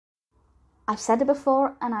I've said it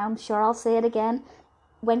before, and I'm sure I'll say it again.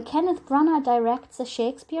 When Kenneth Branagh directs a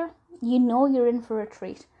Shakespeare, you know you're in for a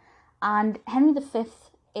treat. And Henry V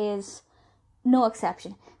is no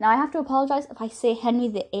exception. Now, I have to apologise if I say Henry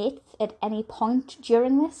VIII at any point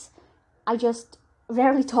during this. I just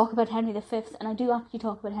rarely talk about Henry V, and I do actually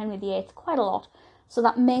talk about Henry VIII quite a lot. So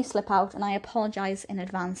that may slip out, and I apologise in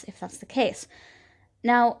advance if that's the case.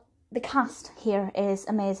 Now, the cast here is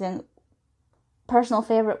amazing. Personal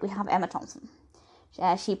favourite, we have Emma Thompson.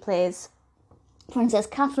 She plays Princess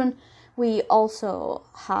Katharine. We also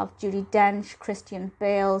have Judi Dench, Christian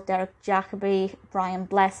Bale, Derek Jacobi, Brian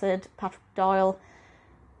Blessed, Patrick Doyle.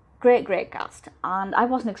 Great cast. And I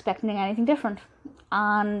wasn't expecting anything different.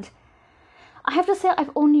 And I have to say,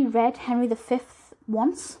 I've only read Henry V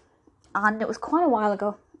once, and it was quite a while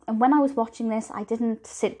ago. And when I was watching this, I didn't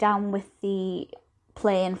sit down with the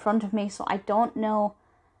play in front of me, so I don't know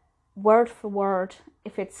word for word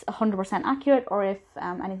if it's 100% accurate or if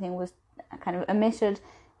anything was kind of omitted.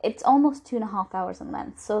 It's almost 2.5 hours in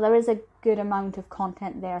length, so there is a good amount of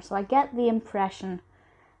content there. So I get the impression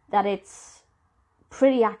that it's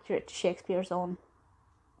pretty accurate to Shakespeare's own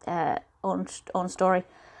story.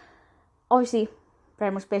 Obviously,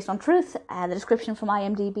 very much based on truth. The description from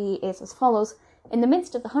IMDb is as follows. In the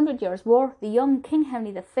midst of the 100 Years' War, the young King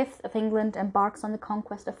Henry V of England embarks on the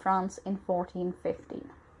conquest of France in 1415.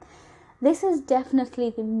 This is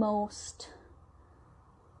definitely the most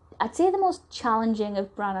challenging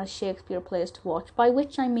of Branagh's Shakespeare plays to watch, by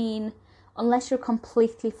which I mean, unless you're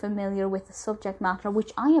completely familiar with the subject matter,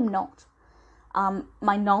 which I am not.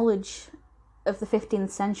 My knowledge of the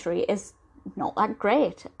 15th century is not that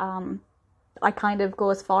great. I kind of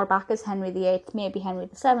go as far back as Henry VIII, maybe Henry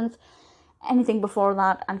VII. Anything before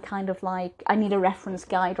that, I'm kind of like, I need a reference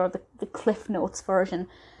guide or the Cliff Notes version.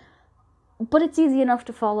 But it's easy enough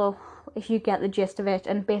to follow if you get the gist of it,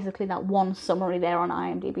 and basically that one summary there on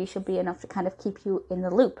IMDb should be enough to kind of keep you in the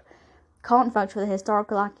loop. Can't vouch for the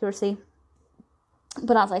historical accuracy,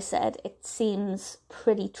 but as I said, it seems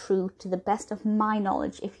pretty true to the best of my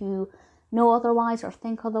knowledge. If you know otherwise or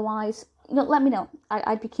think otherwise, let me know.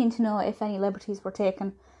 I'd be keen to know if any liberties were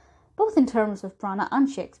taken, both in terms of Branagh and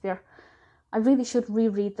Shakespeare. I really should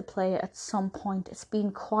reread the play at some point. It's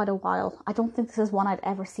been quite a while. I don't think this is one I'd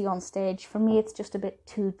ever see on stage. For me, it's just a bit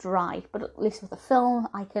too dry. But at least with the film,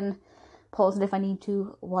 I can pause it if I need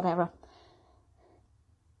to, whatever.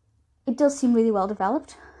 It does seem really well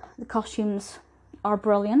developed. The costumes are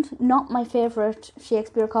brilliant. Not my favourite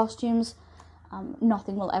Shakespeare costumes.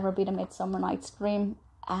 Nothing will ever beat A Midsummer Night's Dream.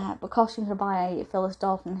 But costumes are by Phyllis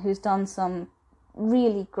Dalton, who's done some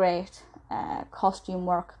really great costume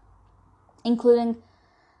work, including,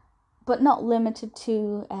 but not limited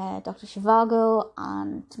to, Dr. Zhivago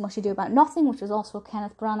and Much Ado About Nothing, which is also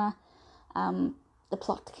Kenneth Branagh, The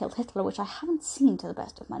Plot to Kill Hitler, which I haven't seen to the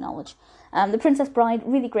best of my knowledge. The Princess Bride,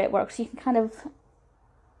 really great work, so you can kind of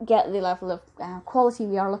get the level of quality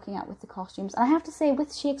we are looking at with the costumes. And I have to say,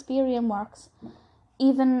 with Shakespearean works,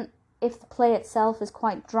 even if the play itself is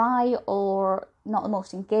quite dry or not the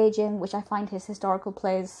most engaging, which I find his historical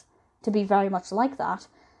plays to be very much like that,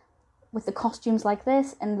 with the costumes like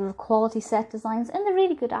this and the quality set designs and the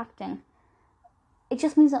really good acting, it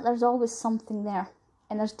just means that there's always something there,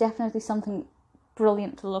 and there's definitely something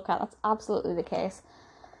brilliant to look at. That's absolutely the case.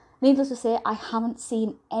 Needless to say, I haven't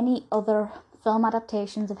seen any other film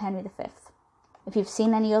adaptations of Henry V. If you've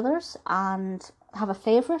seen any others and have a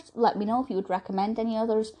favourite, let me know. If you would recommend any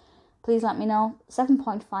others, please let me know.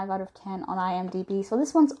 7.5 out of 10 on IMDb, so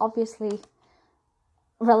this one's obviously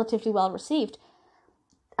relatively well received.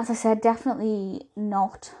 As I said, definitely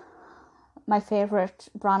not my favourite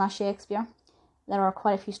Branagh Shakespeare. There are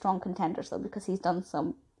quite a few strong contenders though, because he's done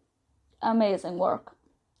some amazing work.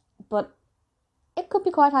 But it could be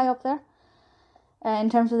quite high up there, in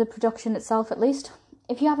terms of the production itself at least.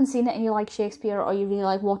 If you haven't seen it and you like Shakespeare, or you really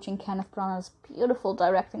like watching Kenneth Branagh's beautiful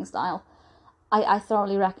directing style, I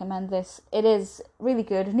thoroughly recommend this. It is really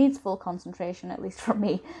good. It needs full concentration, at least for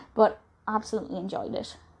me, but absolutely enjoyed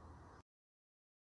it.